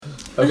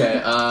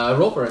Okay,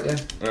 roll for it, yeah.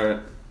 Alright.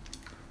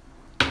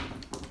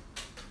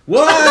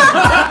 What?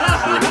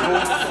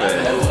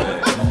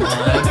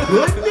 My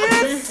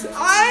goodness!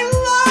 I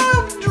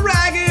love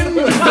dragons!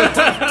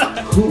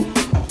 Who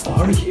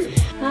are you?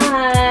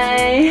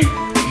 Hi.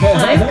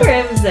 I'm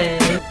Crimson.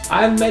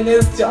 I'm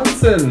Menace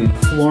Johnson.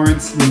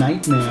 Florence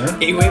Nightmare.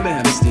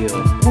 Away Steel.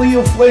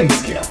 Leo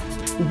Flamescale.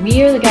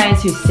 We are the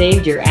guys who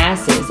saved your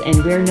asses,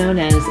 and we're known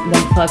as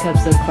the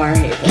fuck-ups of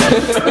Farhaven.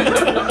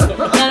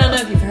 I don't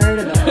know if you've heard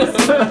of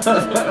us.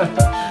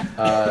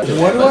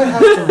 What do I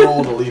have to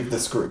roll to leave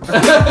this group?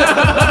 That's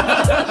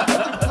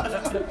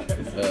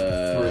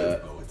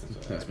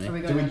me. Are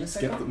we Do going on we the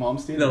skip circle? the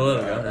mom's team?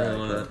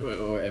 No.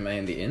 Wait, am I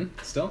in the inn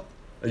still?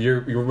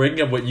 You're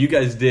bringing up what you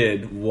guys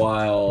did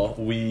while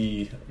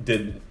we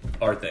did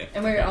our thing.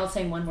 And we're all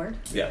saying one word?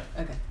 Yeah.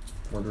 Okay.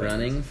 We're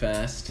running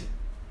fast.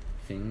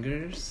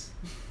 Fingers.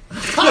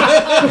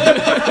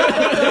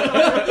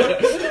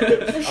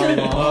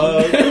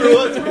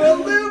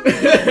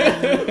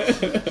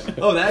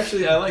 Oh,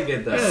 actually, I like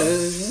it though.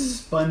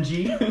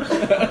 Spongy.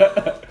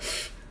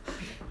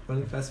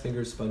 Running fast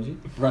fingers, spongy.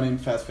 Running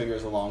fast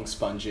fingers along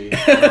spongy.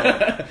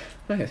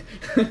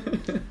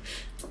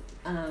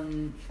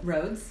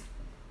 Roads?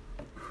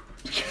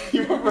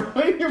 You were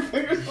running your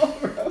fingers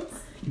along roads?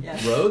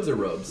 Yeah. Roads or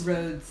robes?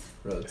 Roads.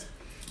 Roads.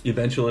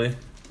 Eventually.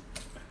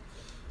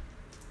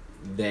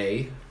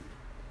 They.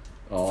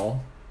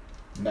 All.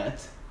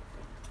 Met.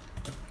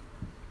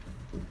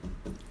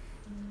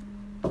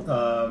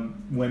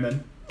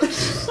 Women.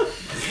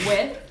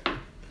 With?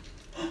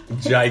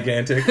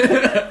 Gigantic.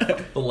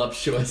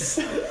 Voluptuous.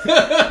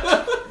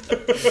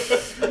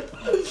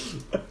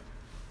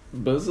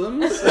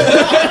 Bosoms?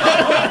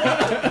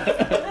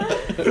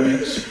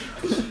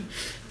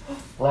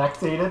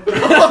 Lactated.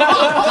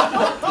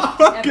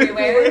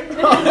 Everywhere?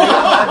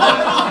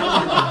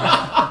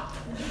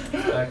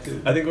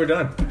 I think we're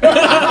done.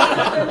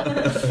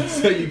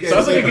 So you guys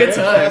Sounds like a good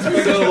time.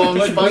 So long,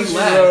 Spongy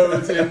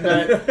roads and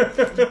met.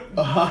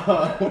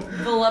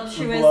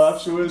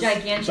 Voluptuous,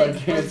 gigantic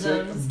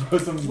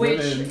bosoms, which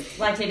women.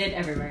 lactated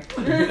everywhere.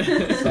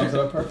 Sums it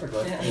up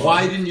perfectly. Yeah.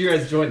 Why didn't you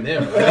guys join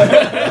them?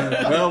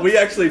 Well, we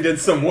actually did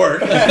some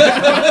work.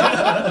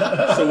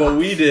 So what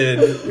we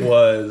did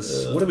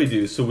was, what did we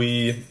do? So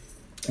we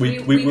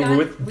were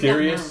with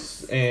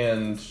Darius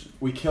and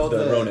We killed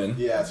the Ronin.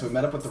 Yeah, so we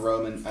met up with the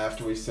Ronin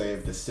after we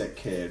saved the sick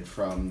kid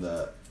from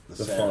the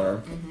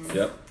farm. Mm-hmm.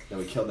 Yep. Then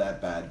we killed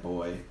that bad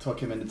boy, took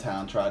him into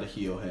town, tried to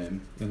heal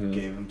him, Mhm.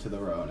 gave him to the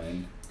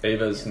Ronin.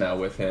 Ava's now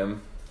with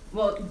him.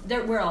 Well,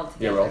 we're all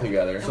together. Yeah, we're all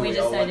together. And So we we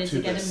all went decided to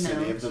to get the a City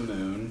mount. of the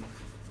Moon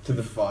To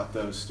the fought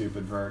those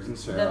stupid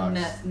virgins. The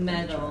Serox.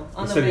 medal.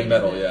 On The the City way of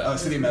Metal, to the, yeah. Oh,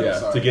 City of Metal, Yeah,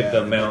 sorry. to get Yeah,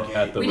 the mount gate.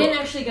 at the We didn't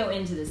actually go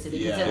into the city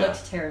because it Yeah.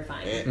 looked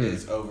terrifying. It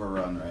is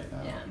overrun right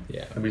now. Yeah.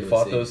 Yeah. And we it was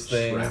fought a those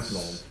things.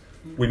 shrapnel.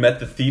 We met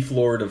the Thief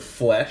Lord of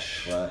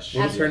Flesh. Flesh.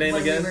 What was her name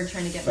when again? We were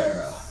trying to get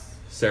Farah.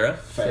 Sarah?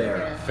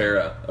 Farah.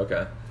 Farah,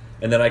 okay.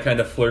 And then I kind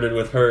of flirted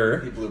with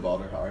her, He blue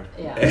balled her hard.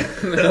 Yeah.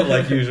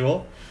 like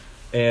usual.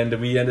 And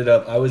we ended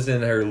up, I was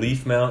in her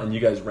leaf mount, and you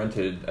guys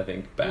rented, I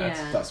think, bats.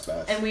 Yeah. Dust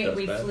bats. And we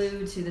That's bad.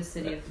 flew to the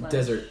city of Flesh.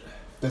 Desert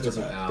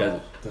Desert owl.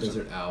 bat.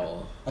 Desert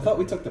owl. I thought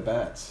we took the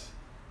bats.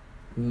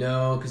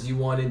 No, because you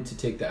wanted to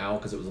take the owl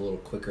because it was a little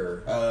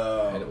quicker.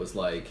 Oh. And it was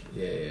like,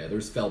 yeah.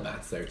 There's fell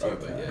bats there too,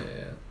 but Okay.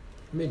 yeah.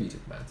 Maybe you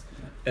took the bats.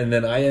 And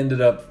then I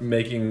ended up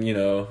making,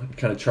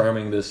 kind of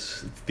charming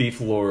this thief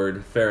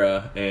lord,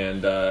 Farah,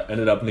 and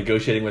ended up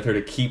negotiating with her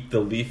to keep the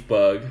leaf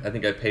bug. I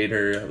think I paid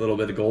her a little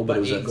bit of gold, but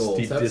About it was 8 a gold.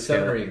 steep So that's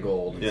 7 or discount. 8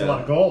 gold. Yeah. It's a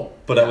lot of gold.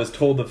 But I was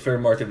told the fair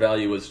market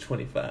value was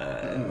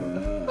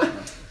 25.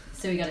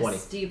 So we got 20. a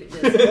steep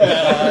discount.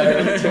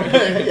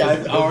 Yeah,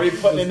 I'm already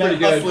putting in that Pretty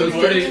good.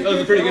 hustling That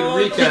was a pretty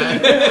good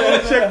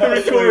recap. Check the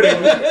recording.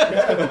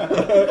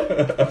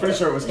 I'm pretty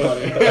sure it was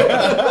funny.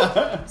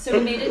 So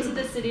we made it to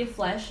the city of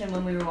Flesh, and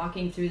when we were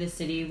walking through the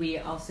city, we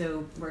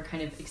also were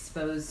kind of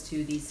exposed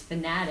to these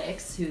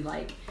fanatics who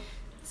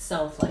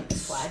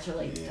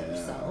self-flagellate Yeah.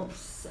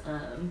 themselves.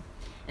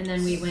 And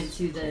then we went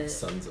to the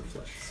Sons of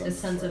Flesh.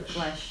 Sons of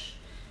Flesh,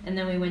 and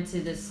then we went to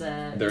this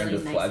They're really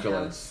into nice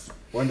flagellants. house,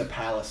 We're in the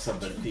palace of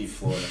the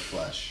thief lord of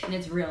flesh. and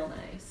it's real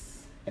nice.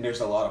 And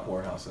there's a lot of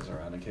whorehouses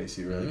around in case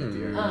you really get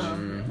the urge. Or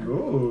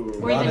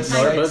A lot even of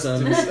tiny- sights.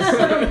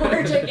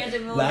 Or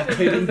gigantic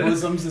Lactating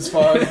bosoms as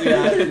far as the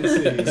eye can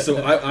see. So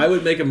I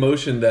would make a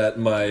motion that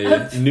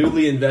my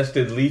newly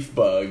invested leaf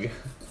bug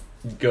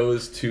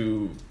goes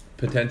to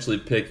potentially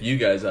pick you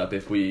guys up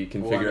if we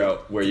can figure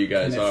out where you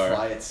guys Can it are.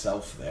 fly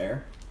itself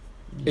there?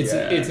 It's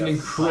an that's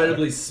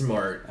incredibly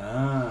smart.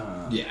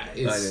 Ah. Yeah,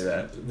 it's, I knew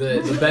that.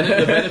 The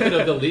benefit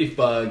of the leaf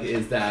bug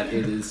is that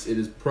it is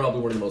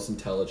probably one of the most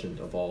intelligent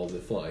of all the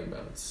flying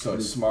mounts. So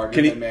it's smarter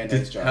Can he, than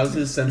Mayonnaise Johnson. how's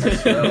his sense of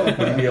smell?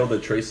 Would he be able to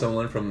trace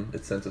someone from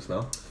its sense of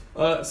smell?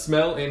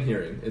 Smell and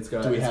hearing. It's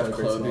got. Do we it's have got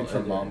great clothing smell from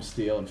and hearing. Mom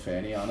Steel and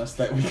Fanny on us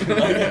that we can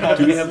like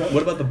Do we have?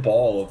 What about the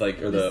ball? Or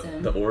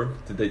Listen. the orb?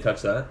 Did they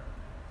touch that?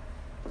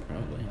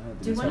 Probably.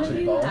 Do one of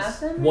you have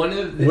them? One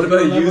of the, What about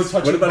a remember used?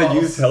 touching What about a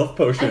balls? used health I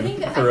potion think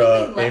for I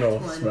left anal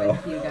one smell?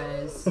 with you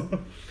guys.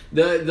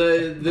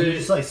 You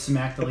just like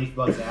smack the leaf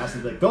bug's ass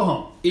and be like, go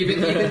home.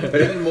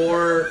 Even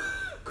more.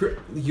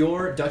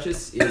 Your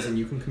Duchess is, and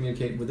you can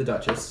communicate with the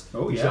Duchess.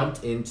 Oh, yeah.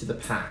 Jumped into the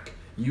pack.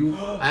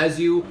 As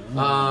you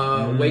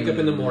wake up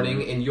in the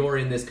morning, and you're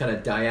in this kind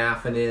of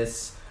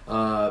diaphanous,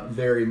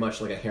 very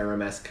much like a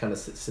harem-esque kind of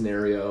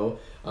scenario.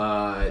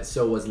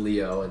 So was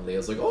Leo, and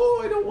Leo's like,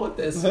 "Oh, I don't want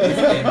this."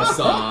 And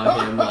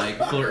saw him like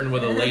flirting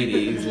with a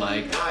lady. He's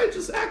like, "I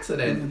just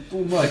accident.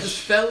 I just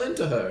fell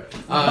into her."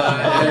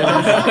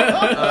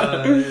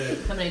 How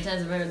many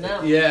times have I heard that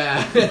one?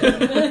 Yeah,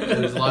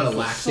 there's a lot of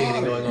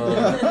lactating going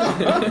on.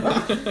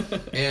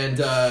 And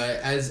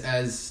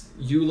as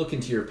you look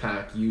into your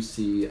pack, you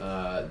see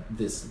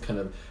this kind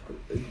of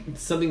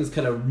something's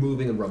kind of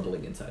moving and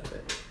rumbling inside of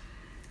it.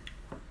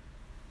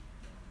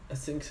 I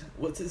think,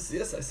 what is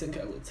this? I think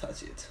I will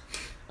touch it.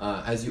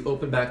 As you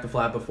open back the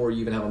flap before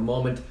you even have a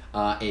moment,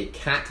 a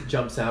cat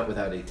jumps out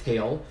without a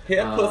tail.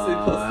 Here, pussy.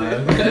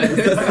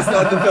 This is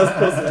not the best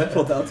pussy I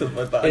pulled out of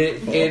my bag.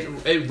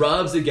 It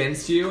rubs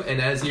against you, and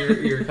as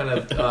you're kind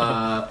of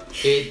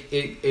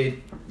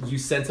you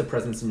sense a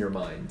presence in your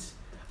mind,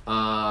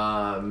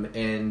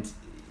 and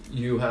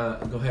you go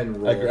ahead and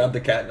roll. I grab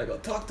the cat and I go,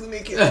 "Talk to me,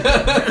 kitty.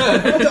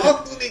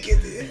 Talk to me,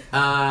 kitty."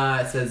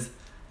 It says,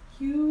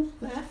 "You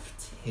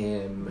left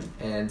him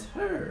and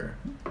her,"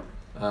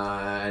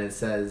 and it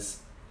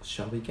says,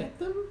 "Shall we get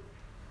them?"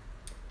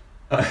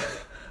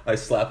 I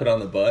slap it on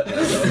the butt and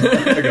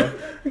I go,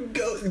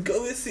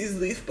 go with these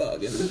leaf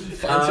bug and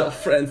find your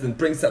friends and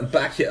bring some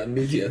back here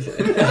immediately.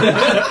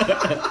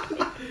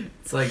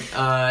 It's like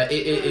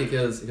it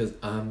goes.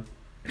 I'm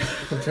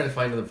trying to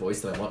find the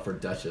voice that I want for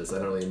Duchess. I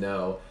don't really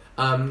know.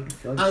 So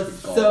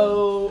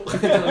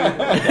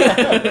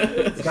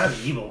It's gotta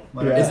be evil.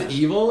 Yeah. is it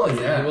evil? Is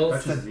Yeah, it evil?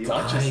 Duchess is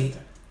evil.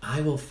 I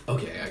will.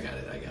 Okay, I got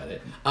it.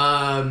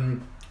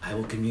 I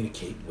will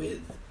communicate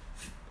with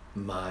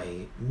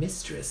my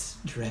mistress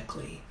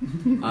directly,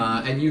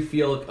 and you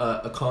feel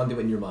a conduit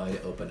in your mind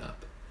open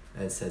up,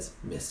 and it says,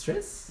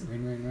 "Mistress."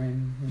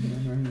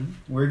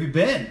 Where have you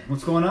been?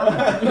 What's going on?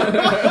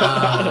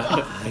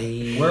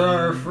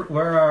 Where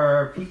are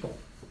our people?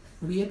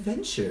 We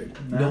adventured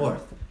No.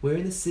 north. We're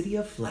in the city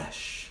of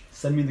Flesh.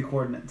 Send me the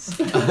coordinates.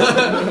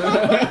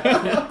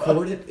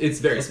 It's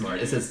very smart.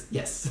 It says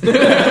yes.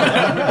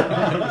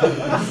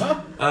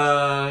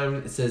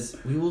 It says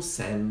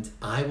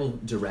I will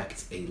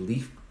direct a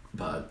leaf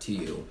bug to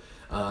you.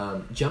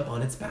 Jump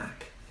on its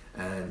back,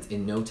 and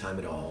in no time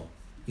at all,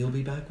 you'll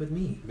be back with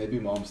me. Maybe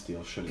Mom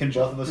Steel should. Can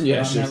both of us?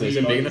 Yeah, fit on that seriously, is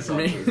leaf it big bug? enough for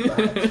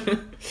me?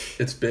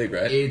 It's big,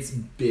 right? It's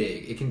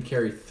big. It can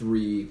carry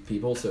 3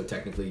 people, so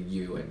technically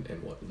you and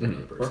one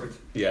other person.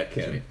 Yeah, it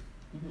can.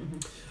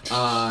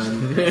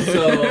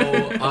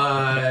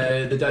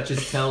 The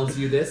Duchess tells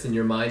you this in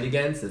your mind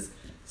again, says,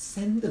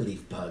 "Send the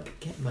leaf bug,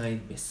 get my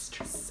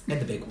mistress, and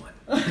the big one."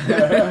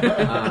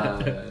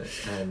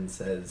 And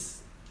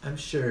says, "I'm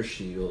sure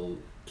she will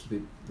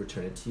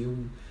return it to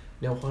you,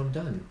 no harm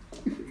done."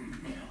 Wait.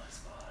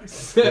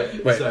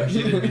 Sorry,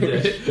 she didn't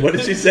mean to. What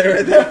did she say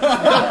right there?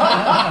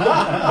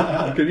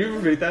 Could you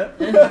repeat that?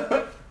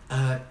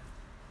 I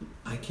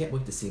can't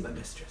wait to see my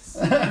mistress.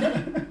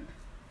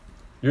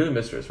 You're the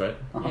mistress, right?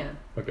 Yeah.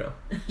 Okay.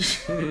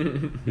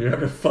 You're not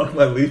gonna fuck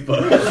my leaf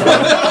bug.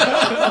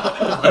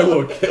 I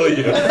will kill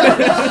you.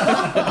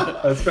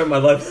 I spent my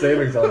life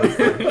savings on this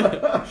thing.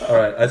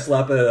 Alright, I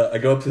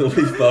go up to the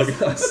leaf bug,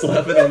 I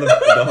slap it on the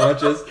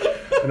haunches,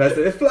 and I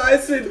say, "Fly,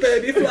 sweet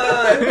baby,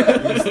 fly!"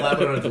 You slap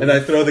it on its And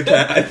I throw the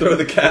cat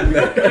in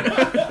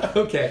there.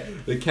 Okay,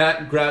 the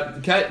cat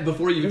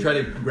before you even try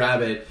to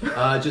grab it,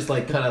 just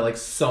like kind of like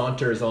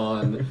saunters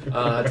on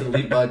to the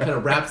leaf bug, kind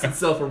of wraps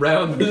itself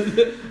around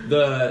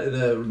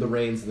the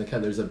reins, and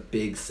there's a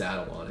big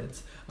saddle on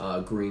it,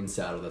 green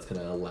saddle that's kind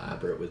of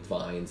elaborate with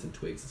vines and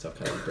twigs and stuff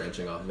kind of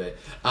branching off of it,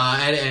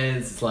 and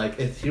it's like,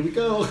 here we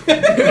go.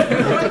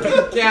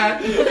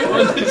 Cat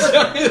on the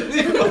giant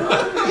leaf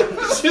bug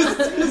just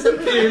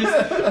disappears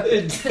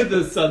into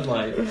the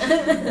sunlight.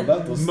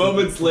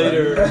 Moments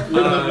later,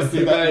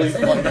 you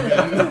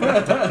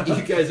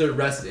guys are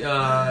resting.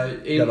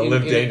 Gotta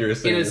live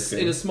dangerously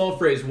in a small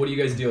phrase, what are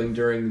you guys doing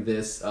during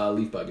this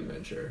leaf bug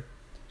adventure?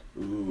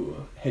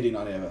 Ooh, hitting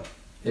on Ava.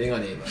 Hitting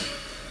on Ava.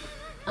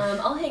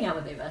 I'll hang out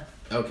with Ava.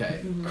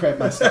 Okay. Cramp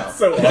my style.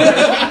 So awesome.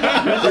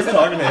 You're just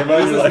talking to him,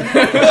 you're like,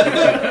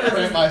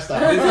 Cramp my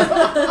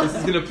style. This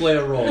is gonna play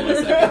a role in a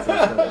second. So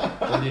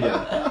what do you do?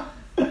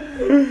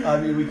 I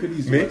mean, we could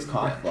use Me? Lord's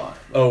cock block.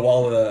 oh,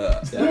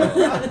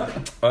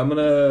 I'm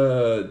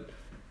gonna,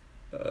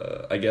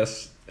 I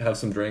guess, have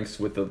some drinks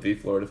with the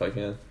Thief Lord if I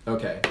can.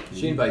 Okay.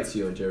 She invites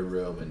you into her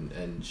room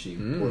and she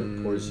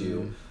pours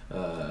you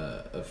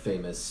a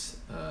famous,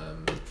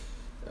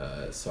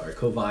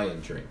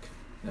 Kovayan drink.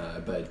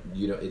 But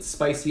it's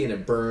spicy and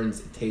it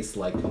burns. It tastes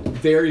like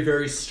very,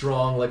 very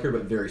strong liquor,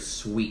 but very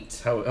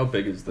sweet. How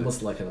big is the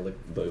Almost like the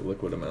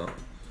liquid amount?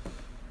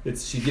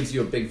 She gives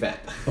you a big vat.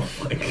 Oh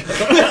my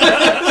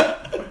god.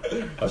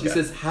 She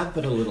says, "Have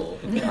but a little."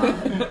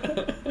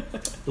 The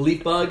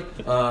leaf bug.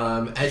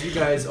 As you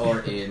guys are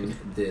in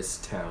this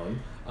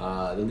town,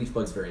 The leaf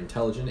bug's very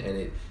intelligent,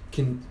 and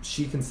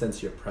she can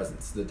sense your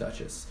presence, the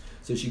Duchess.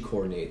 So she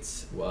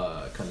coordinates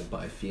kind of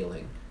by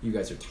feeling. You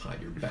guys are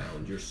tied, you're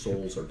bound, your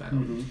souls are bound.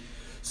 Mm-hmm.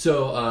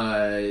 So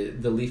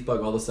the leaf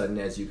bug, all of a sudden,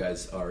 as you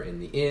guys are in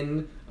the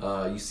inn,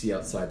 you see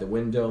outside the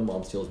window,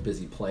 Momsteel is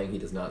busy playing, he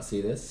does not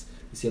see this.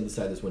 You see on the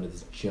side of this window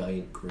this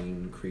giant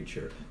green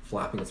creature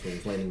flapping its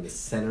wings, landing in the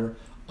center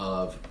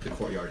of the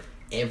courtyard.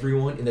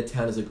 Everyone in the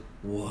town is like,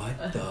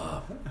 what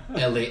the?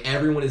 And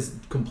everyone is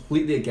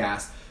completely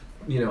aghast.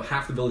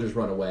 Half the villagers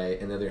run away,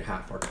 and the other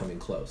half are coming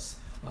close.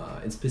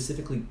 And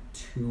specifically,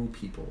 2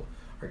 people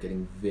are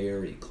getting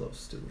very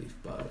close to the leaf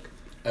bug.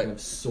 Kind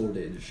of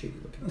sordid, shady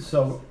looking.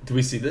 So Do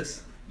we see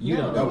this? You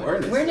don't No, know.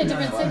 we're in a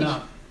different city.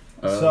 no.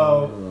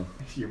 So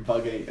You're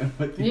bugging.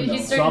 With You- the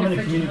he's so starting I'm to going to freak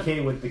out.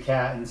 communicate with the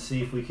cat and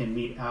see if we can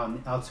meet out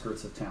on the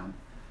outskirts of town.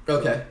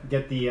 Okay.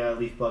 Get the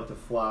leaf bug to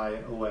fly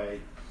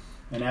away.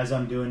 And as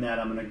I'm doing that,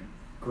 I'm going to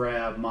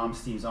grab Mom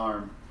Steve's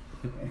arm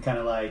and kind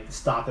of like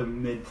stop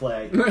him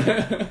mid-play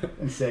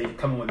and say,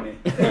 "Come with me."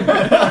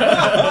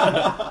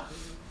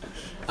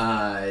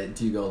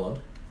 Do you go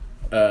alone?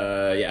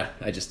 Yeah.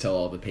 I just tell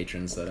all the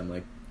patrons that I'm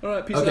like, all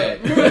right, peace Okay. out.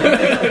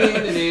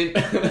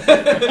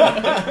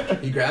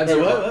 He grabs Wait,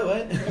 your what? arm.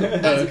 What? As he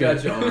Okay.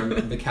 grabs your arm,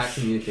 the cat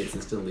communicates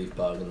this to the leaf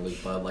bug, and the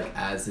leaf bug, like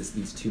as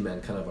these 2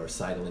 men kind of are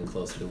sidling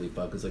closer to the leaf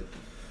bug, is like,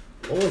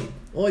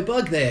 "Oi,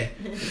 bug there!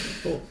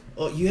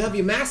 Oh, you have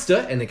your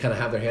master!" And they kind of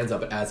have their hands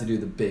up, but as they do,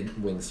 the big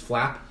wings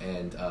flap,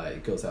 and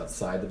it goes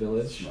outside the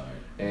village. Smart.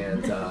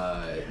 And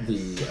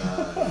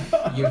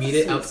you meet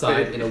it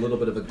outside in a little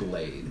bit of a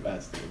glade.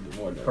 That's the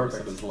more nervous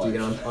Perfect. of his Do life. you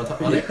get on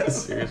top on it?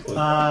 Seriously.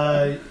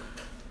 Uh,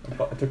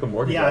 I took a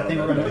mortgage. yeah, I out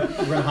think on we're that.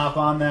 gonna hop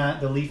on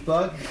the leaf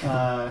bug,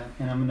 and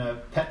I'm gonna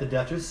pet the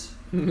Duchess.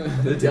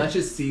 The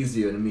Duchess sees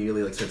you and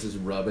immediately starts just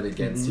rubbing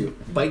against you,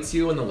 bites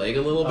you on the leg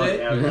a little Oh, bit.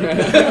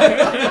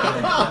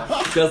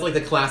 yeah, Does like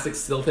the classic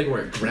still thing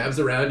where it grabs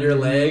around your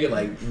leg and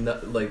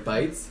like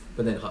bites,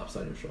 but then hops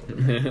on your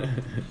shoulder.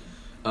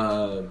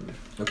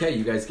 Okay,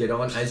 you guys get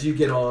on. As you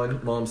get on,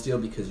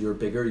 Momsteel, because you're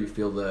bigger, you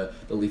feel the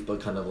leaf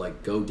bug kind of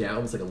like go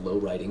down. It's like a low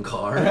riding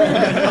car,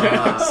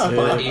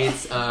 but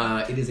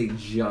it is a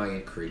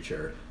giant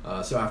creature.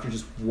 So after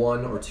just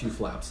 1 or 2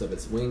 flaps of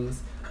its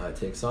wings, it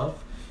takes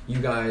off. You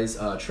guys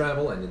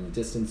travel, and in the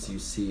distance, you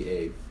see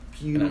a And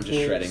beautiful. I'm just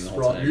shredding the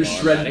whole time. You're while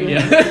I'm shredding.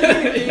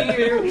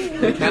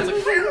 riding, The cat's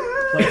like.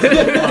 Play some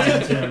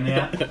flying tune,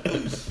 yeah.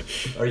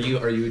 Are you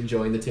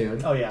enjoying the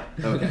tune? Oh yeah.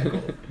 Okay,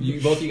 cool.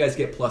 Both of you guys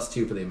get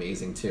 +2 for the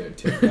amazing tune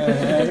too.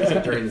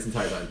 So during this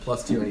entire time,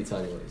 +2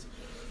 anytime you want to use.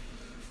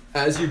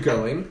 As you're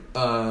going,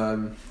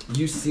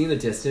 you see in the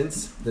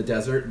distance the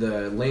desert,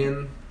 the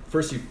land.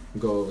 First, you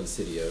go over the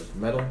city of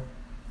metal.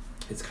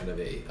 It's kind of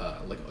a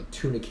like a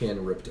tuna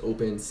can ripped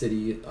open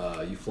city.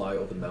 You fly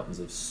over the mountains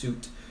of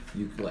soot.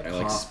 You I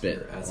cough spit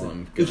your while acid.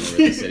 I'm going over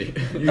the city.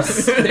 You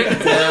spit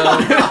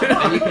down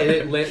and you hit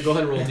it. Go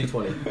ahead and roll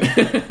d20.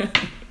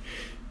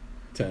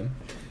 10.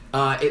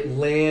 It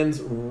lands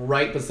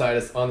right beside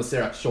us on the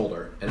Serap's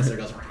shoulder, and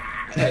Sarah goes.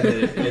 And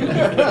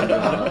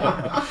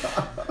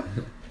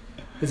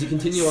as you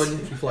continue on, you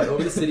fly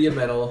over the city of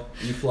metal.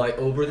 You fly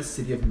over the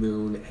city of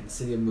moon, and the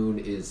city of moon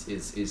is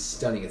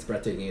stunning. It's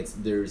breathtaking.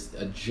 There's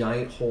a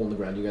giant hole in the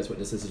ground. You guys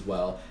witness this as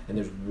well, and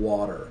there's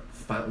water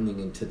fountaining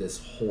into this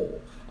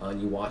hole. And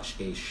you watch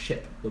a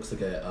ship. Looks like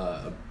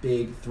a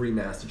big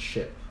 3-masted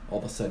ship. All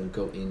of a sudden,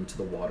 go into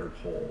the watered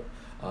hole.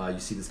 You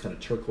see this kind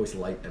of turquoise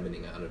light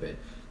emanating out of it.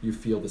 You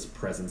feel this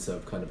presence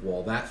of kind of,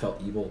 well, that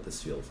felt evil.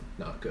 This feels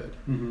not good.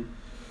 Mm-hmm.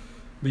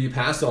 But you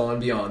pass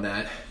on beyond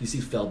that. You see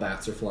fell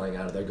bats are flying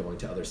out of there, going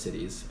to other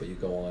cities. But you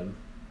go on.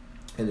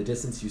 In the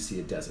distance, you see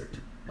a desert.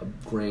 A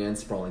grand,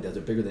 sprawling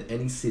desert, bigger than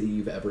any city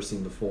you've ever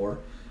seen before.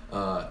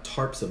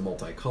 Tarps of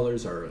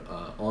multicolors are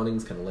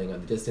awnings kind of laying out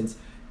in the distance.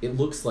 It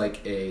looks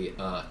like a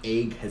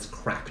egg has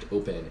cracked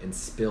open and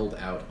spilled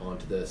out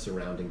onto the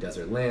surrounding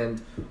desert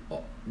land.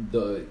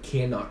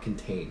 Cannot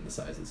contain the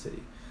size of the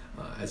city.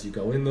 As you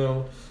go in,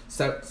 though,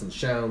 sounds and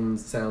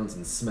sounds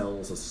and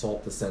smells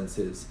assault the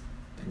senses,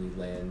 and you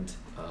land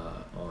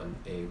on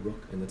a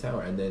rook in the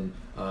tower. And then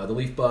the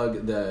leaf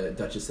bug, the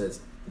Duchess says,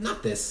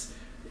 "Not this.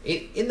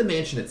 In the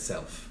mansion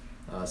itself."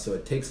 So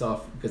it takes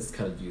off because it's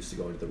kind of used to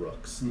going to the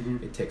rooks.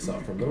 Mm-hmm. It takes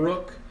off from the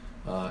rook,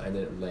 and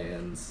then it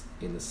lands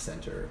in the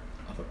center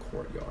of a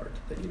courtyard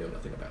that you know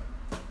nothing about.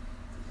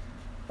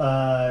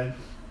 I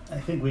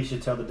think we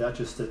should tell the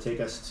Duchess to take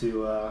us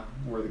to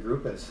where the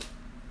group is.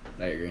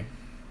 I agree.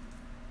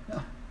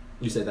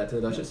 You say that to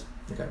the Duchess?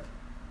 Okay.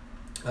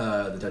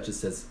 The Duchess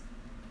says,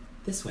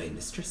 "This way,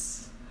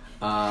 mistress."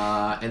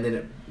 And then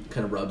it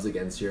kind of rubs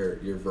against your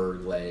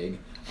Verg leg,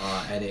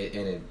 and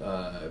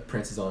it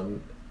prances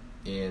on,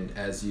 and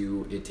as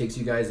it takes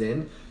you guys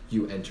in,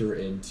 you enter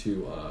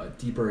into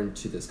deeper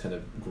into this kind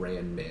of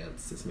grand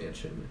this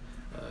mansion,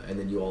 and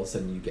then you all of a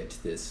sudden you get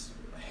to this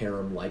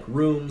harem-like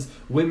rooms.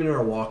 Women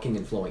are walking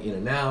and flowing in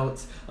and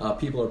out.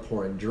 People are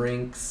pouring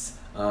drinks.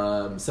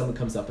 Someone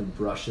comes up and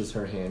brushes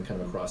her hand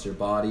kind of across your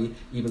body.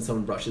 Even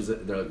someone brushes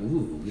it. They're like,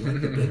 "Ooh, we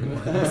like the big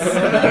ones."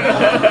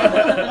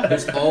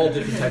 There's all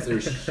different types.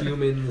 There's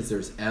humans.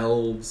 There's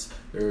elves.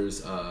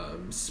 There's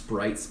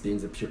sprites,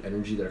 beings of pure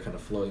energy that are kind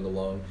of floating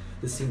along.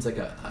 This seems like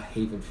a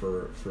haven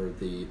for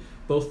the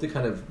both the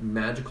kind of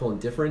magical and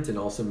different, and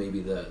also maybe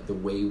the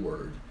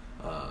wayward,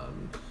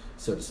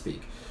 so to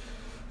speak.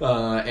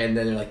 And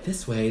then they're like,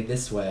 this way,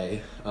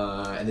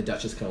 and the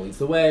Duchess kind of leads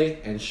the way,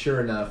 and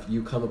sure enough,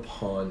 you come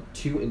upon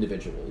two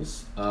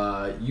individuals.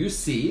 You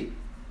see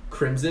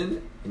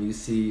Crimson, and you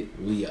see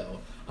Leo,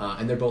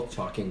 and they're both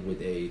talking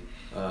with a,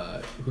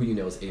 who you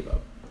know is Ava.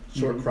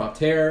 Short cropped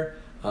hair,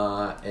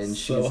 and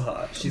So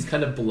hot. she's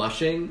kind of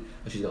blushing.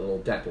 She's got a little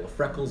dapple of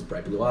freckles,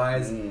 bright blue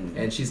eyes,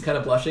 and she's kind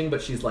of blushing,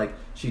 but she's like,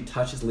 she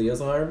touches Leo's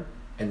arm,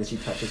 and then she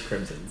touches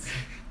Crimson's.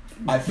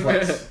 I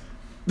flex.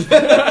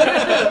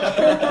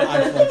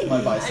 I flex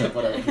my bicep,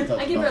 whatever. He touches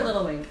I give her a my-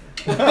 little wink.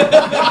 Both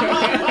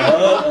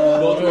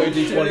roll your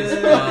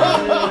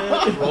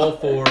d20s. Roll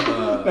for...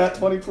 Nat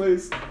 20,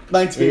 please.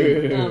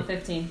 19. Oh,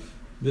 15.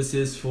 This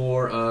is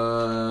for,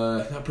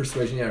 not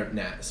persuasion, yeah,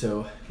 nat.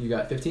 So you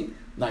got 15?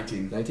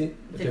 19. 19?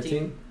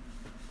 15.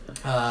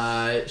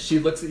 She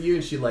looks at you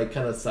and she like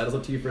kind of sidles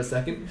up to you for a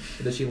second, and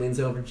then she leans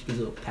over and she gives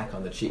you a little peck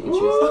on the cheek, and she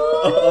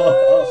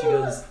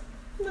goes,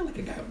 "Not like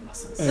a guy with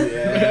muscles."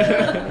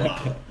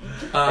 Yeah.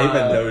 Wow.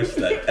 Ava knows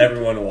that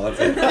everyone wants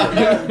it.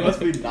 It must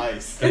be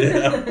nice.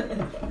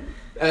 Yeah.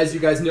 As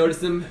you guys notice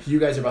them, you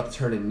guys are about to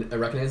turn and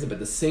recognize them, but at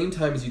the same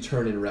time as you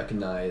turn and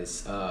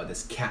recognize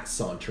this cat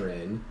saunter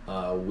in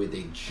with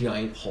a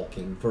giant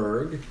hulking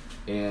Verg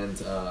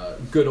and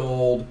good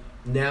old...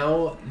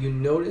 Now you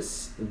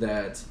notice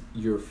that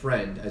your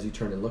friend, as you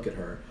turn and look at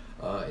her,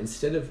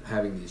 instead of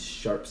having these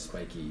sharp,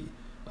 spiky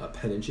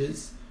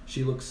appendages,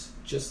 she looks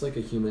just like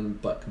a human,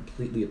 but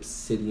completely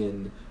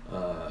obsidian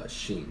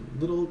sheen.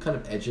 Little kind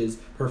of edges.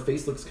 Her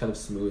face looks kind of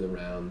smooth and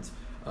round,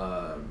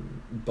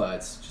 but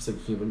just like a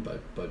human, but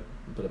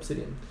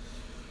obsidian.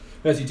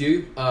 As you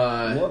do,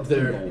 What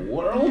in the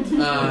world?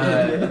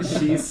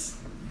 she's...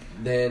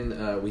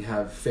 Then we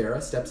have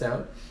Farah steps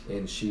out,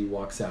 and she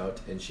walks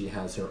out, and she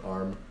has her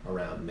arm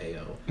around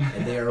Mayo,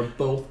 and they are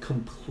both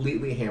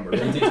completely hammered.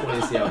 Roll d20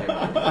 to see how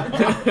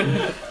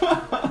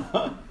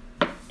hammered.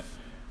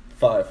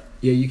 5.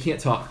 Yeah, you can't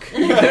talk.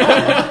 You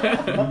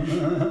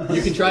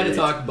can try to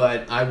talk,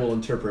 but I will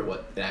interpret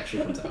what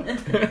actually comes out.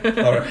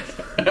 Alright.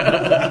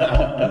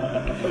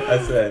 I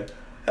say,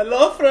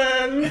 hello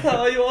friend, how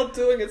are you all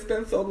doing? It's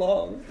been so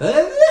long.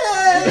 Friends!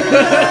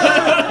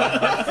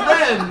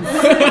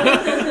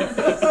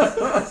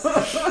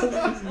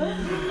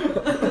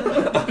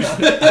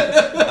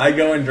 I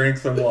go and drink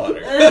some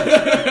water. I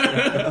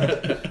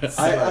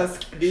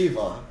ask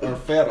Eva or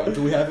Farah,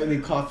 do we have any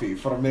coffee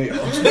for Mayo?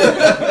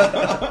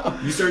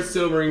 You start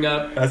sobering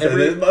up. I said,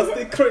 it must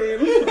be cream.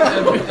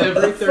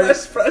 every third.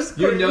 Fresh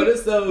You cream.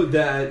 notice though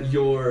that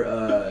your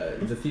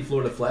the Thief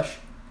Lord of Flesh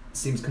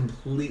seems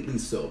completely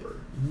sober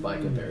by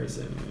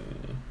comparison.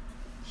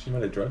 She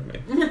might have drugged me.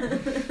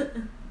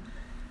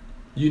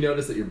 You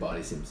notice that your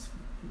body seems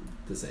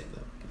the same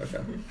though. Okay.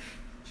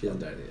 She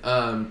hasn't died yet.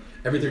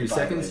 Every 30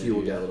 seconds you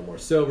will get a little more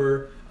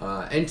sober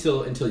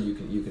until you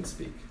can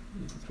speak.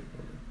 You can speak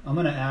over. I'm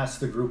going to ask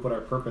the group what our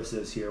purpose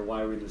is here.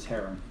 Why are we in this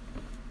harem?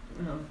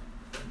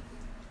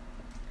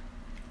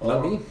 Oh.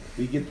 Not me.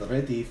 We get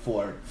ready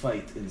for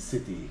fight in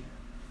city.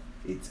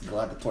 It's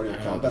gladiatorial I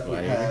don't combat. We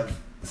know, have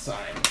the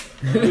sign.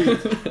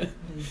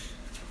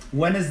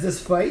 When is this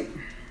fight?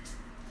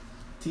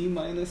 T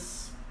minus.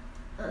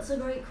 That's a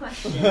great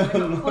question.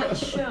 We're not quite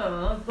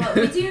sure, but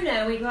we do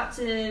know we got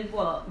to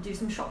do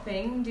some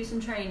shopping, do some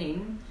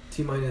training.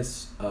 T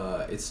minus.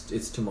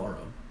 It's tomorrow.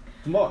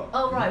 Tomorrow.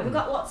 Oh right, we've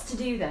got lots to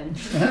do then.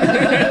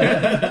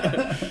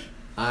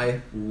 I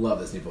love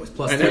this new voice.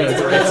 Plus I 3. know,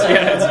 it's great.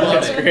 Yeah,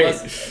 it's great.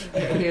 Plus,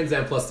 hands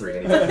down, plus 3.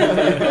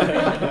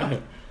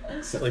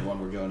 Except for when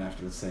we're going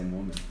after the same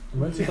woman.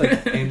 Reminds me of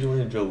like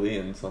Angelina Jolie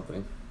and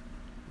something.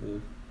 I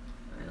don't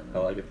I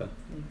know. like it though.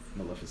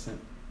 Maleficent.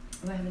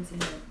 Oh, I haven't seen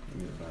it. I'm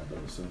gonna buy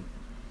those soon.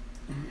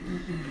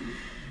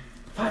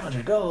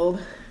 500 gold.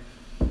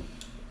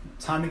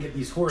 Time to get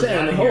these horses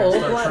Damn, out of here and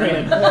hold start on.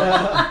 training.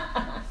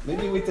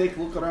 Maybe we take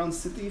a look around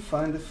city,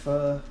 find if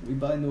we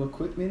buy new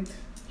equipment,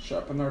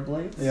 sharpen our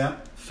blades. Yeah.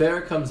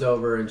 Farah comes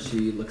over and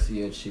she looks at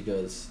you and she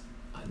goes,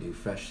 "A new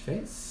fresh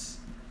face.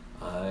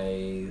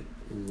 I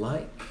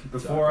like."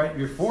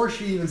 Before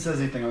she even says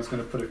anything, I was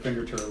going to put a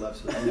finger to her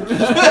lips.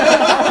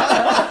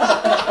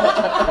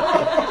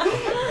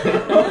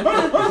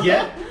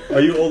 Yeah. Are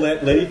you old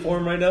lady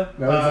form right now?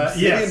 That was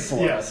obsidian Yes.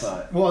 form, I Yes.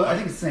 thought. Well, I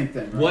think it's the same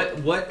thing. Right?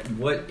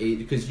 What age?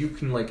 Because you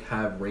can like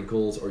have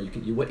wrinkles, or you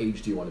can. What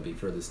age do you want to be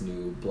for this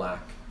new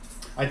black?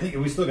 I think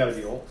we still got to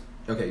be old.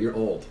 Okay, you're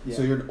old, Yeah.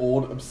 So you're an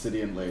old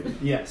obsidian lady.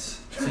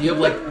 Yes. so you have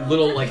like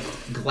little like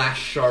glass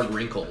shard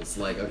wrinkles.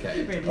 Like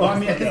okay, Well, I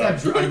mean, I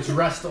think I'm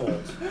dressed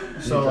old.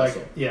 So You're like, dressed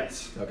old.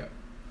 yes. okay.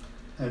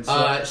 And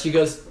so, She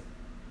goes,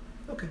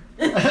 okay.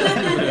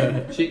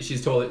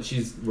 She's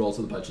rolls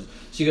with the punches.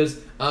 She goes,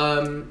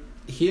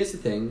 here's the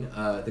thing: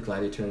 the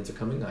gladiator tournaments are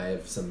coming. I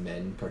have some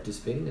men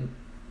participating, and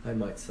I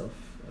myself,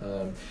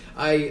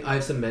 I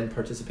have some men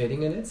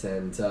participating in it,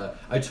 and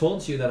I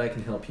told you that I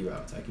can help you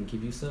out. I can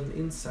give you some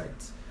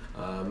insight.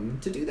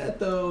 To do that,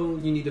 though,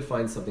 you need to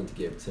find something to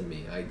give to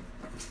me.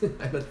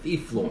 I'm a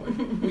thief lord.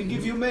 We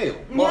give you mail.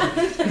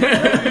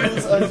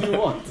 Use as you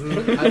want.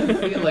 I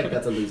feel like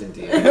that's a losing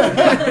deal.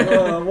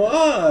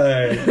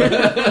 Why?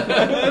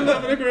 I'm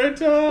having a great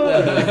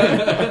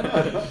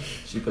time.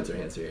 She puts her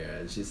hands to her ear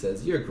and she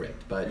says, "You're great,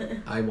 but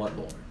I want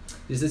more."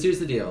 She says, "Here's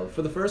the deal.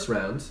 For the first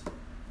round,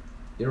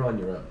 you're on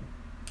your own.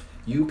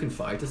 You can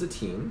fight as a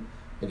team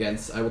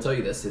against, I will tell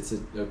you this, it's a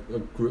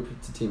group,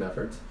 it's a team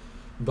effort.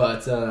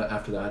 But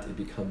after that, it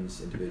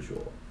becomes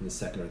individual in the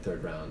second or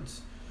third round.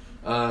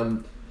 I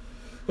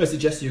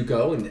suggest you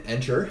go and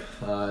enter.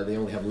 They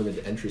only have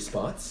limited entry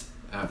spots.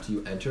 After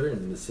you enter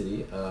in the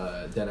city,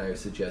 then I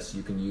suggest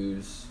you can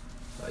use,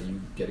 you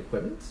get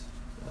equipment.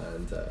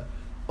 And,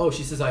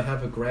 she says, I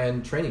have a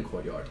grand training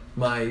courtyard.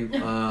 My,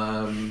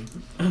 by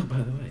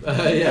the way.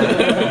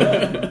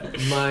 yeah.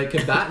 My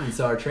combatants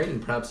are training.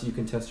 Perhaps you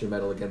can test your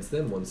mettle against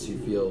them once you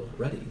feel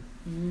ready.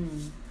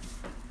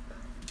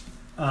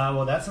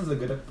 Well, that sounds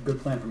like a good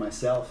plan for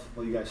myself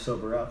while you guys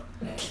sober up.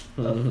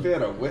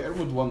 Vera, where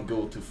would one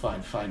go to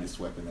find finest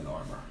weapon and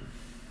armor?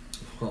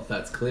 Well,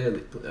 that's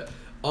clearly...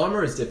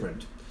 armor is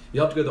different. You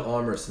have to go to the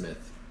armor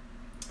smith.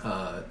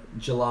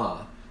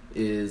 Jala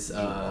is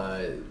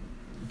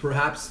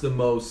perhaps the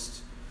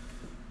most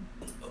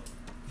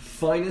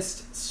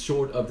finest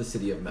short of the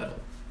city of metal.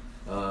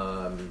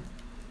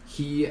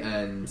 He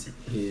and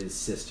his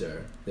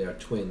sister, they are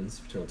twins,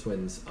 fraternal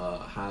twins,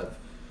 have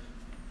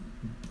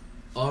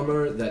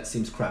armor that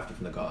seems crafted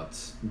from the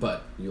gods,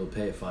 but you'll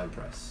pay a fine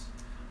price.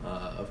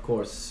 Of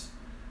course,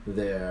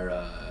 there's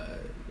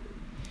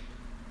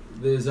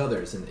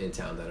others in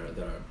town that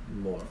are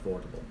more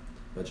affordable,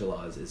 but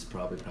Jalaz is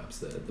probably perhaps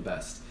the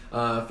best.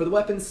 For the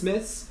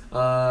weaponsmiths,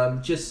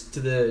 just to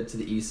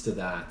the east of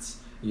that,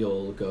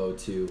 you'll go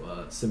to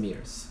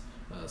Samir's.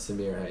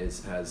 Samir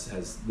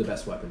has the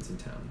best weapons in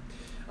town.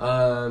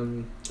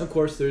 Of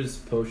course, there's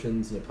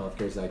potions and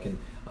apothecaries. I can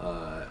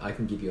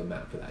give you a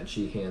map for that. And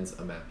she hands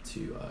a map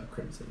to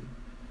Crimson.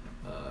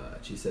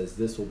 She says,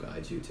 "This will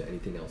guide you to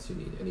anything else you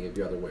need, any of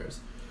your other wares."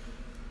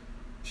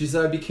 She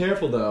said, "Be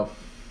careful, though.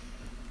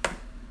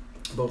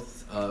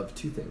 Both of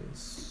two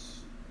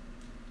things.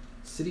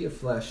 City of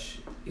Flesh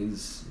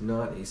is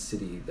not a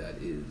city that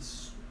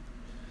is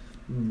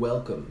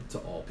welcome to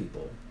all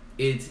people.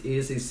 It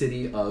is a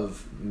city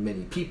of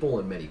many people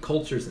and many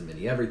cultures and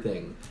many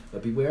everything.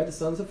 But beware the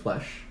sons of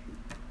flesh.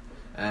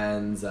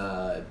 And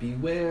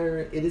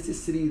beware, it is a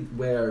city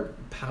where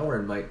power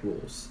and might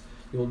rules.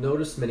 You will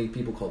notice many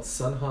people called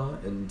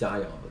Sunha and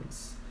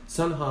Dions.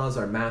 Sunhas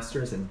are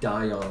masters and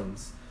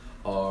Dions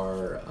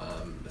are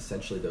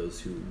essentially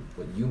those who,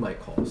 what you might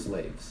call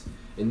slaves.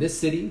 In this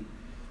city,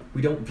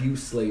 we don't view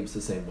slaves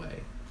the same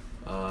way.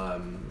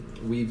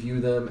 We view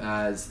them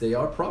as they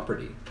are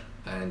property,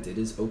 and it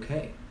is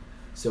okay.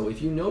 So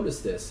if you notice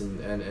this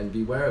and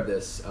beware of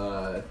this,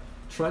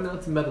 try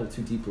not to meddle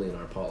too deeply in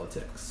our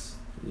politics.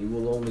 You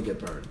will only get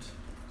burned."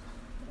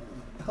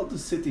 How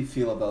does city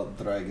feel about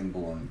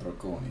Dragonborn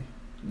Draconi?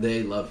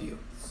 They love you.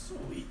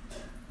 Sweet.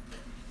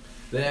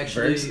 They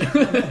actually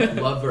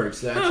love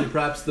Vergs. They're actually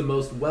perhaps the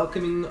most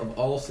welcoming of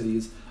all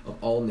cities, of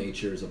all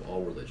natures, of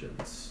all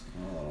religions.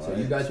 All So right.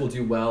 you guys will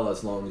do well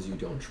as long as you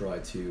don't try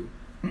to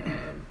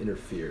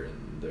interfere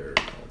in their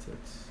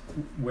politics.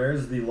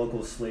 Where's the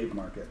local slave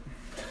market?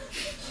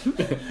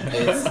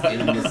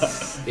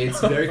 It's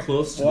very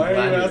close to Why the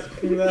are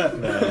you gladiator. asking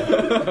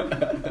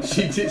that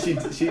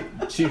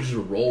now? She just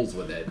rolls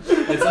with it.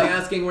 It's like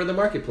asking where the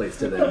marketplace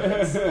to them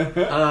is.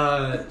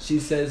 She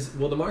says,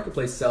 well, the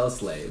marketplace sells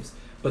slaves,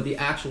 but the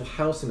actual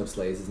housing of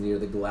slaves is near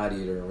the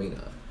gladiator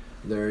arena.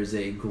 There's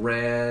a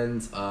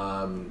grand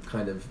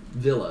kind of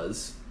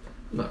villas.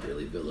 Not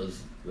really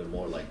villas. They're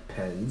more like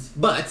pens,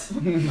 but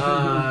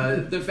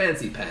they're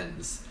fancy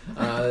pens.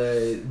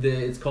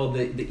 It's called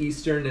the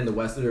Eastern and the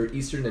West, or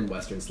Eastern and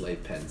Western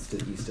slave pens to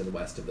the east and the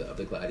west of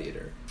the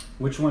gladiator.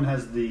 Which one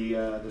has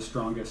the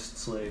strongest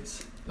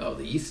slaves? Oh,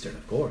 the Eastern,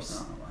 of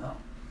course. Oh, wow.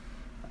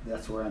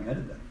 That's where I'm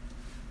headed then.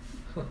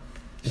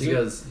 She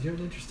goes, "You're an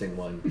interesting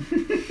one."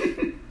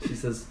 She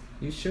says,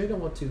 "You sure you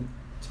don't want to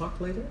talk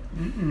later?"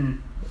 Mm-mm.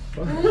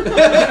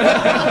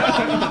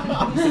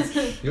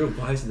 You're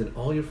wiser than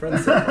all your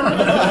friends. Should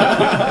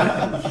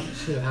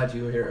have had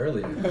you here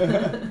earlier.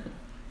 And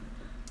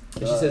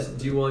she says,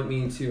 "Do you want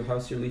me to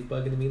house your leaf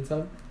bug in the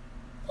meantime?"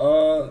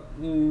 I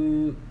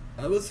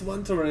was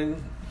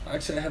wondering.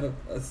 Actually, I have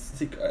a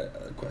secret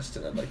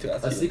question I'd like to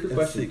ask you. A secret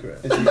question?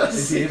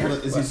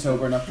 Secret. Is he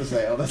sober enough to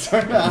say all this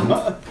right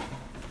now?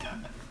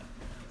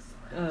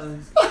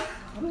 I'm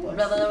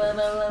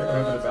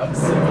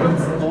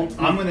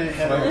going to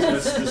head over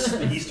to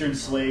the Eastern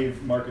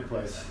Slave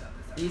Marketplace.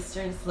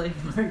 Eastern Slave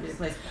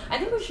Marketplace. I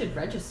think we should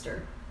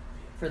register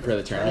for the For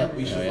the tournament?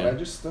 We should Oh, yeah.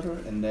 register,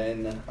 and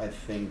then I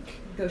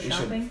think Go we should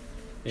shopping.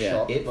 Yeah.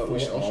 shop, It but for we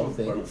should all also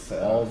things,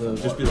 both, all the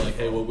Just be like,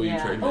 hey, what will you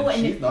Yeah. trade me? Oh,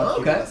 and She's not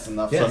Okay. giving us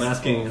enough. Yes. So I'm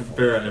asking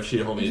Farah if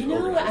she'd help me You know,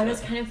 organize I was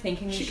that. kind of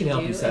thinking we She should can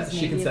help do you set. is She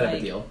can maybe, set up a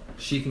like, deal.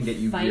 She can get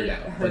you fight geared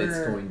out, but it's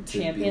her going to be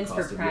the champions for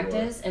cost of your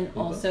practice, and Leap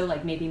also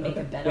like maybe make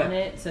a bet on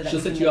it so that She'll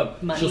we set can you make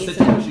up. money. She'll so set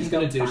that you up. we She's can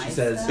gonna go do. buy She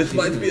says. stuff. This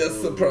might be a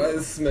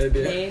surprise,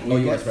 maybe. Maybe. We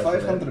you get guys read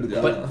that.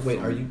 500 But wait,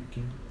 are you?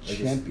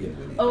 champion.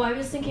 winning. Oh, I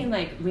was thinking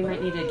like we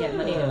might need to get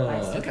money to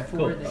buy stuff Okay, for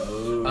cool. this.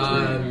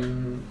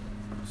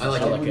 I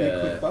like Shall it. we make a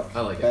quick buck?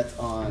 I like it. Bet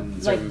on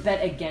Like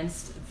bet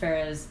against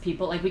Farah's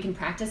people. Like we can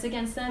practice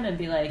against them and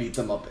be like, beat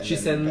them up and She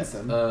then bet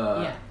sends.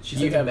 them. Yeah. She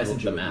You sends a have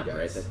message the with map, you right?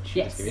 guys. That she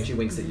Yes. just And gave she you?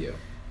 winks at you.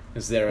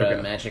 Is there Okay.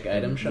 a magic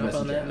item The shop on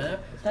messenger that has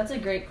map? that's a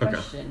great Okay.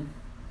 question.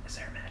 Is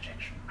there a magic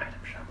item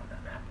shop on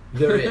that map?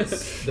 There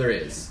is. There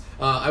is.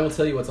 I will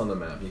tell you what's on the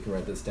map. You can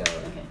write this down.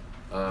 Okay.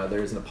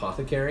 There is an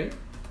apothecary,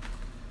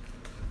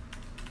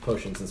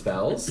 potions and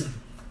spells.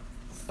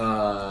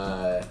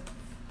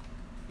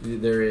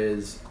 There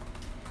is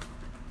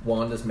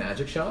Wanda's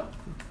magic shop.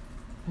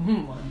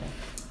 Wanda.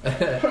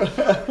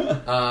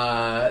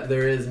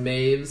 There is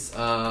Maeve's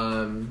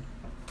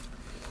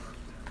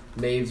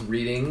Maeve's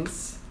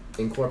Readings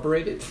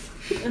Incorporated.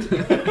 That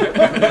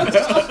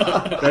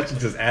should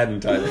just add in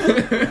time.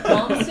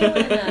 Momstu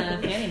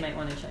and Fanny might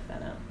want to check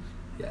that out.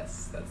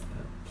 Yes, that's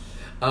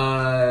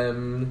that.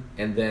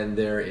 And then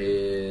there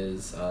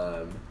is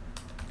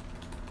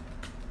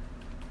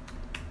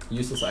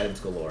useless items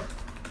galore.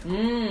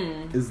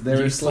 Is there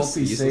a Useless-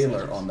 salty useless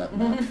sailor items. on that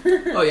map?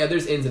 Oh yeah,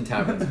 there's inns and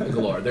taverns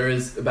galore. There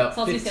is about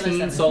Salty Sailor 15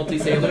 7. salty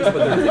sailors, but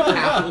there's a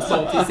capital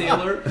salty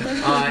sailor.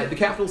 The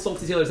capital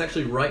salty sailor is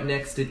actually right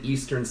next to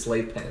Eastern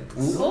slave pens.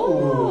 Ooh.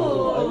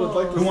 I would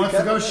like to Who wants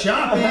to go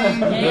shopping?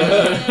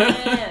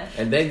 Yeah.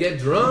 And then get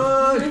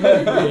drunk.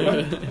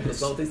 The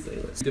salty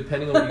sailors.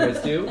 Depending on what you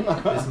guys do,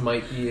 this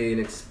might be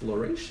an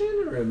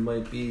exploration, or it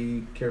might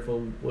be careful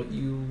what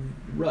you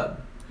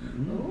rub.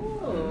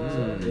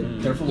 Ooh.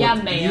 Careful Yeah,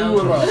 what mayo.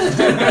 you rub.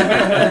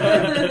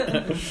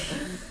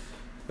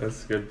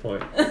 That's a good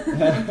point.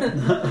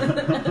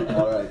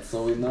 Alright,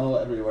 so we know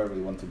everywhere we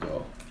want to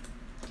go.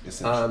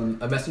 Essentially.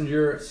 A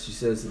messenger. She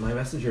says, "My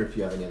messenger. If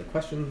you have any other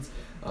questions,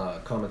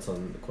 comments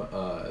on,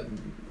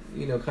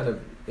 kind of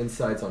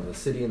insights on the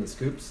city and the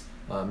scoops,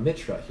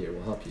 Mitra here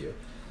will help you.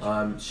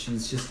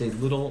 She's just a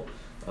little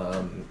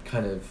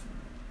kind of."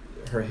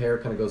 Her hair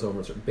kind of goes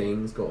over, her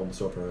bangs go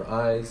almost over her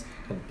eyes,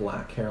 kind of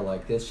black hair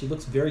like this. She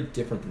looks very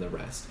different than the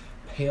rest.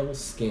 Pale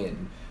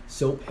skin,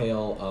 so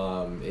pale,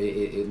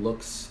 it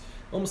looks,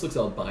 almost looks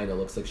albino,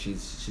 looks like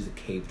she's a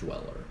cave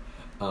dweller.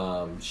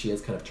 She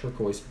has kind of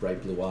turquoise,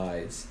 bright blue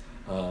eyes,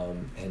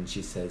 and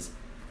she says,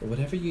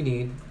 whatever you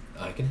need,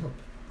 I can help.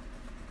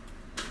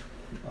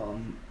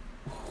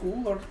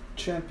 Who are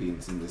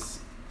champions in this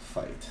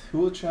fight?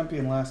 Who was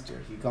champion last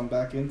year? He come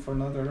back in for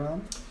another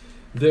round?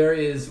 There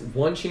is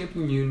one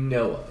champion you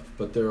know of,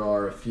 but there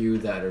are a few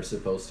that are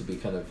supposed to be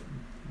kind of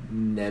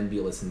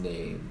nebulous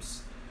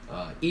names.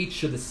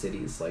 Each of the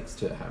cities likes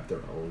to have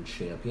their own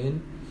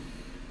champion.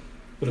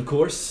 But of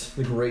course,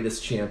 the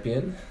greatest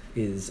champion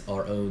is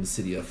our own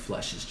City of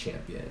Flesh's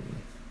champion.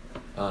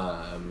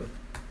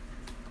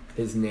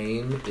 His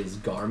name is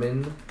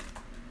Garmin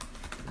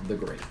the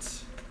Great.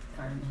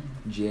 Garmin.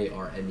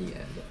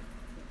 Garmen.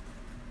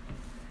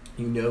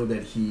 You know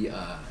that he...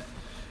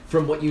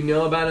 from what you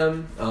know about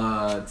him,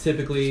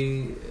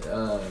 typically,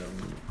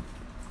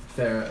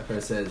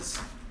 Farah says,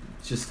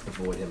 just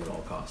avoid him at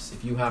all costs.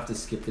 If you have to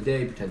skip the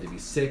day, pretend to be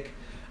sick,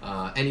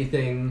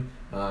 anything,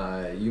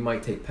 you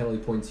might take penalty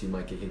points, you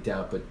might get kicked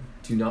out, but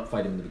do not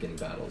fight him in the beginning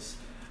battles.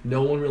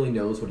 No one really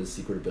knows what his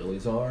secret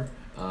abilities are.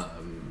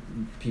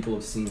 People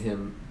have seen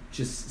him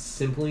just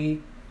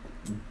simply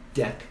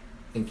deck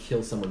and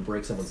kill someone,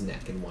 break someone's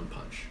neck in one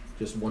punch.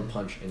 Just one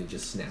punch, and he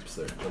just snaps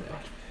their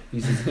neck.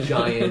 He's this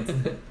giant...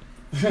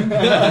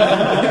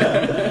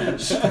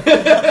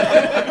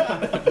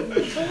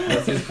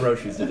 That's his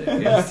groceries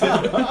today. Yes.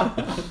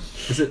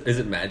 Is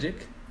it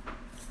magic?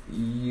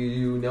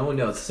 No one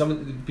knows.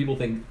 Some people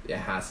think it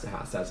has to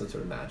have some sort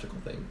of magical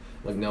thing.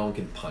 Like no one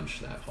can punch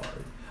that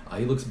hard.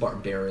 He looks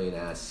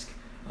barbarian-esque.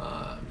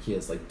 He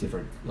has like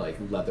different like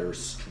leather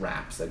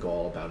straps that go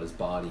all about his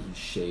body. He's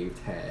shaved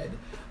head.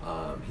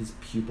 His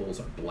pupils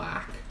are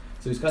black.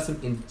 So he's got some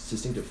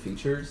distinctive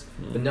features,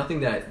 but nothing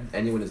that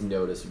anyone has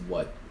noticed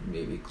what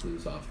maybe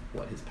clues off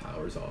what his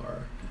powers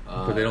are.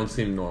 But they don't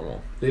seem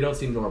normal. They don't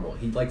seem normal.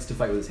 He likes to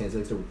fight with his hands. He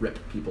likes to rip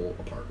people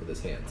apart with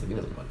his hands if he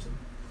doesn't punch them.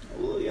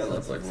 Well, yeah,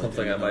 Sounds like what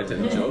something we I might know.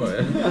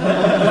 enjoy.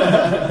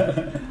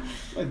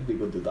 Might be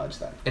good to dodge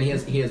that. And he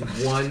has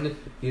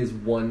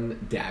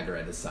one dagger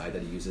at his side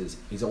that he uses.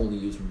 He's only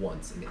used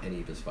once in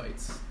any of his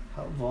fights.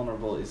 How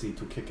vulnerable is he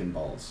to kicking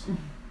balls?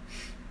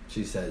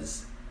 She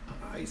says,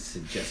 "I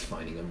suggest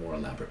finding a more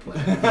elaborate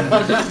plan."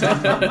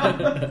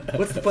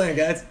 What's the plan,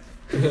 guys?